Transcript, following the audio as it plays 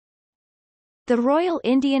The Royal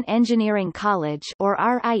Indian Engineering College or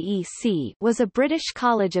RIEC was a British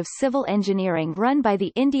college of civil engineering run by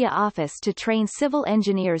the India Office to train civil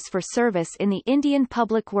engineers for service in the Indian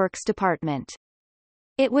Public Works Department.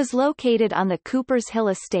 It was located on the Coopers Hill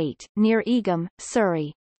Estate, near Egham,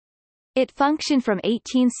 Surrey. It functioned from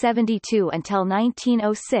 1872 until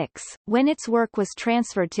 1906, when its work was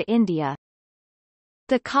transferred to India.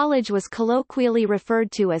 The college was colloquially referred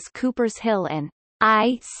to as Coopers Hill and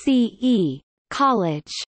ICE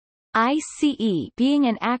College, ICE being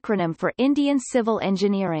an acronym for Indian Civil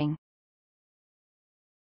Engineering.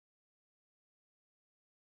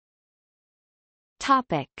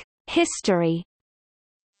 Topic: History.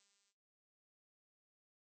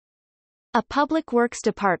 A public works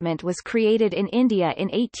department was created in India in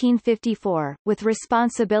 1854, with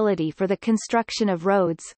responsibility for the construction of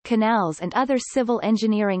roads, canals and other civil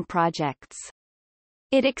engineering projects.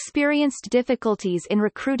 It experienced difficulties in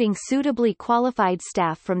recruiting suitably qualified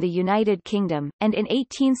staff from the United Kingdom, and in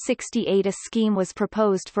 1868 a scheme was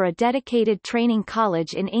proposed for a dedicated training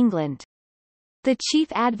college in England. The chief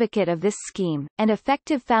advocate of this scheme, and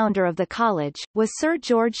effective founder of the college, was Sir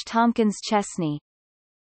George Tompkins Chesney.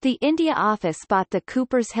 The India Office bought the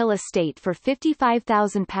Coopers Hill estate for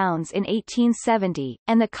 £55,000 in 1870,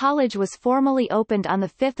 and the college was formally opened on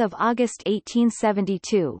 5 August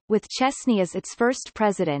 1872, with Chesney as its first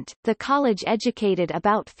president. The college educated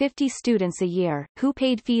about 50 students a year, who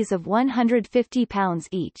paid fees of £150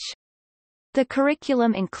 each. The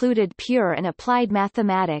curriculum included pure and applied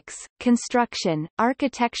mathematics, construction,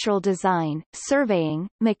 architectural design, surveying,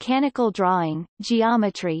 mechanical drawing,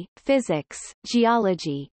 geometry, physics,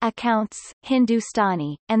 geology, accounts,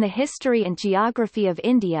 Hindustani, and the history and geography of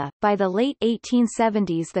India. By the late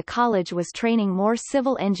 1870s the college was training more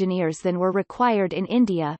civil engineers than were required in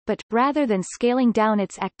India, but, rather than scaling down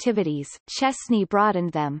its activities, Chesney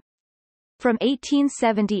broadened them. From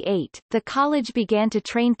 1878, the college began to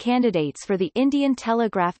train candidates for the Indian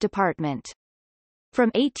Telegraph Department. From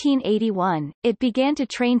 1881, it began to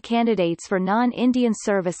train candidates for non-Indian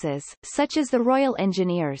services, such as the Royal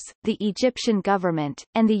Engineers, the Egyptian government,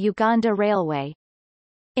 and the Uganda Railway.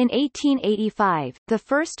 In 1885, the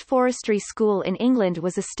first forestry school in England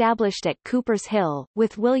was established at Coopers Hill,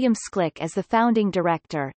 with William Schlick as the founding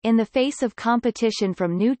director, in the face of competition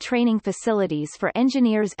from new training facilities for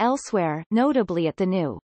engineers elsewhere, notably at the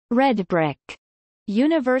new Red Brick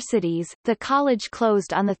universities. The college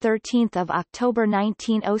closed on 13 October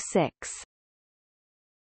 1906.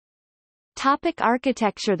 Topic: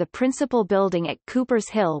 Architecture. The principal building at Coopers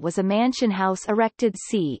Hill was a mansion house erected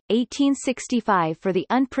c. 1865 for the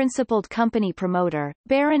unprincipled company promoter,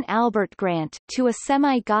 Baron Albert Grant, to a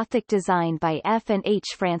semi-Gothic design by F. and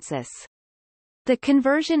H. Francis. The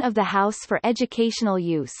conversion of the house for educational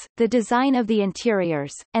use, the design of the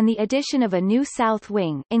interiors, and the addition of a new south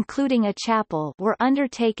wing, including a chapel, were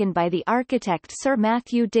undertaken by the architect Sir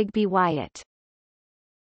Matthew Digby Wyatt.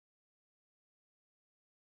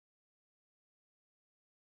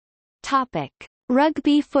 Topic: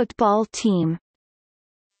 Rugby football team.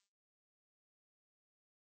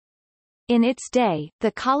 In its day,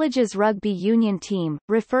 the college's rugby union team,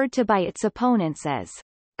 referred to by its opponents as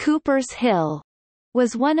Coopers Hill,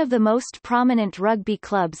 was one of the most prominent rugby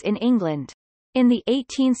clubs in England. In the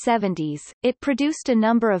 1870s, it produced a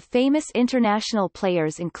number of famous international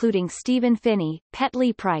players including Stephen Finney,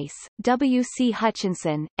 Petley Price, W. C.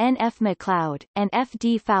 Hutchinson, N. F. MacLeod, and F.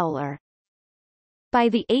 D. Fowler. By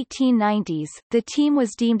the 1890s, the team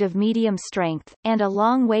was deemed of medium strength, and a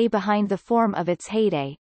long way behind the form of its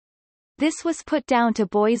heyday. This was put down to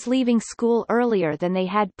boys leaving school earlier than they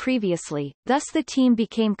had previously, thus the team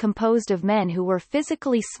became composed of men who were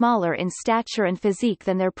physically smaller in stature and physique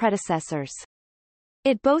than their predecessors.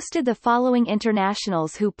 It boasted the following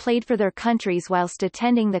internationals who played for their countries whilst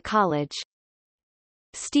attending the college: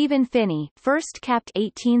 Stephen Finney, first capped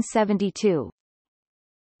 1872.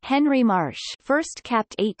 Henry Marsh, first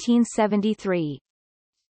capped 1873.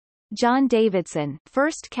 John Davidson,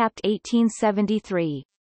 first capped 1873.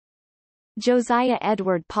 Josiah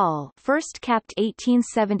Edward Paul, first capped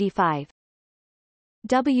 1875.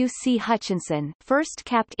 W. C. Hutchinson, first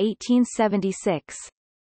capped 1876.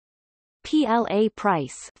 P. L. A.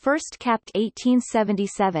 Price, first capped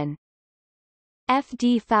 1877. F.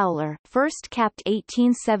 D. Fowler, first capped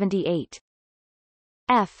 1878.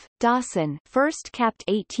 F. Dawson, first capped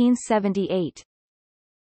 1878.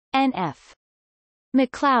 N. F.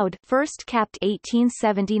 MacLeod, first capped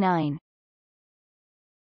 1879.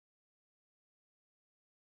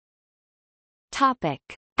 Topic: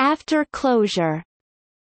 After closure.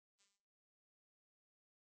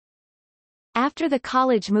 After the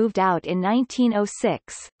college moved out in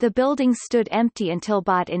 1906, the building stood empty until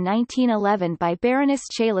bought in 1911 by Baroness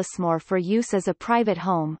Chalesmore for use as a private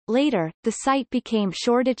home. Later, the site became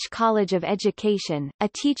Shoreditch College of Education, a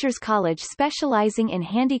teachers' college specializing in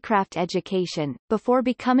handicraft education, before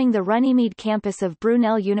becoming the Runnymede campus of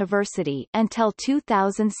Brunel University, until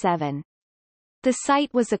 2007. The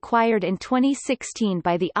site was acquired in 2016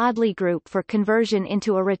 by the Audley Group for conversion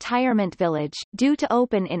into a retirement village, due to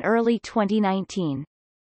open in early 2019.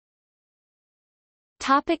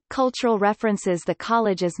 Topic: cultural references. The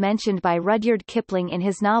college is mentioned by Rudyard Kipling in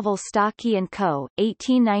his novel Stocky and Co.,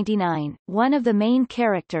 1899. One of the main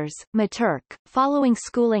characters, Maturk, following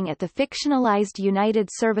schooling at the fictionalized United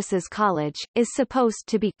Services College, is supposed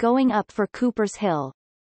to be going up for Cooper's Hill.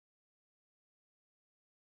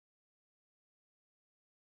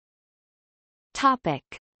 Topic: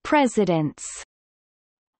 Presidents.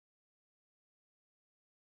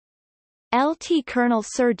 Lt. Colonel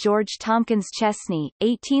Sir George Tompkins Chesney,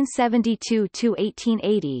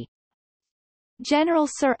 1872–1880. General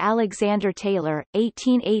Sir Alexander Taylor,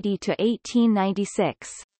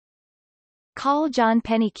 1880–1896. Col. John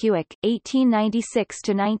Pennycuick,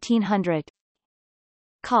 1896–1900.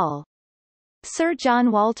 Col. Sir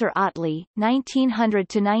John Walter Otley,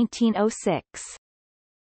 1900–1906.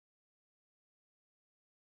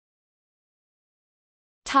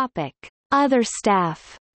 Topic: Other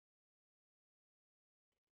staff.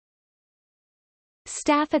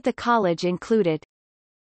 Staff at the college included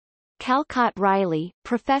Calcott Riley,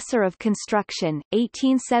 Professor of Construction,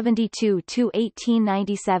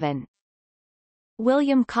 1872–1897.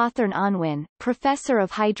 William Cawthorne Unwin, Professor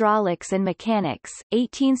of Hydraulics and Mechanics,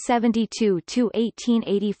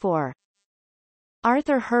 1872–1884.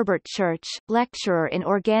 Arthur Herbert Church, Lecturer in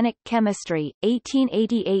Organic Chemistry,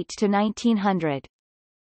 1888–1900.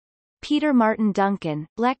 Peter Martin Duncan,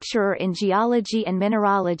 Lecturer in Geology and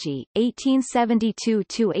Mineralogy,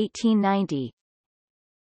 1872–1890.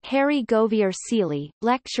 Harry Govier Seeley,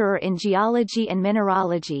 Lecturer in Geology and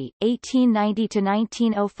Mineralogy,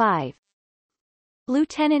 1890–1905.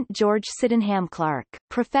 Lieutenant George Sydenham Clark,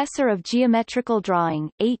 Professor of Geometrical Drawing,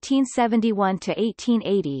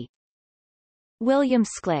 1871–1880. William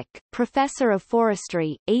Schlick, Professor of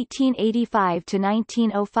Forestry,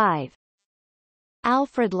 1885–1905.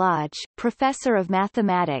 Alfred Lodge, Professor of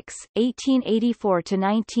Mathematics,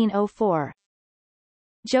 1884–1904.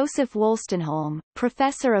 Joseph Wolstenholme,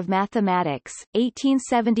 Professor of Mathematics,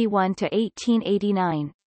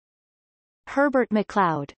 1871–1889. Herbert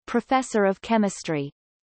MacLeod, Professor of Chemistry.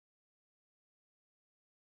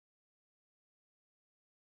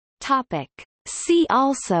 Topic: See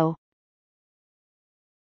also.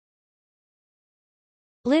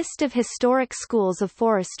 List of historic schools of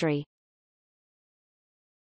forestry.